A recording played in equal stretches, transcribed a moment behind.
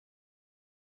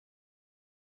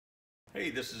Hey,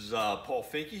 this is Paul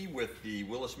Finke with the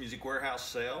Willis Music Warehouse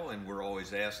sale, and we're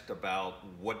always asked about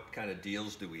what kind of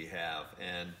deals do we have.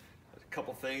 And a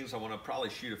couple things, I want to probably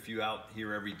shoot a few out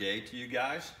here every day to you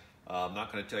guys. I'm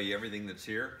not going to tell you everything that's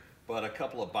here, but a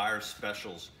couple of buyer's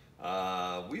specials.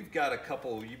 We've got a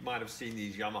couple, you might have seen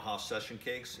these Yamaha Session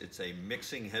Cakes. It's a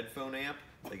mixing headphone amp.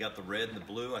 They got the red and the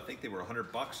blue. I think they were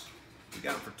 100 bucks. We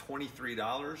got them for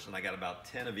 $23, and I got about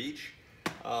 10 of each.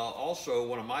 Also,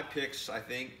 one of my picks, I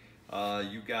think,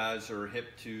 you guys are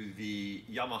hip to the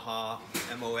Yamaha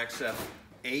MOXF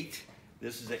 8.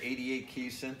 This is an 88 key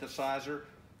synthesizer.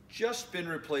 Just been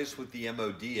replaced with the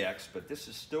MODX, but this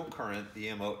is still current, the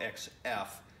MOXF.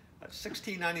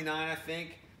 $16.99, I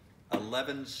think,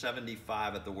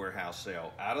 $11.75 at the warehouse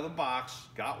sale. Out of the box,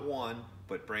 got one,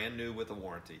 but brand new with a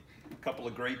warranty. A couple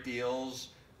of great deals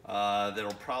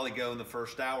that'll probably go in the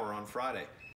first hour on Friday.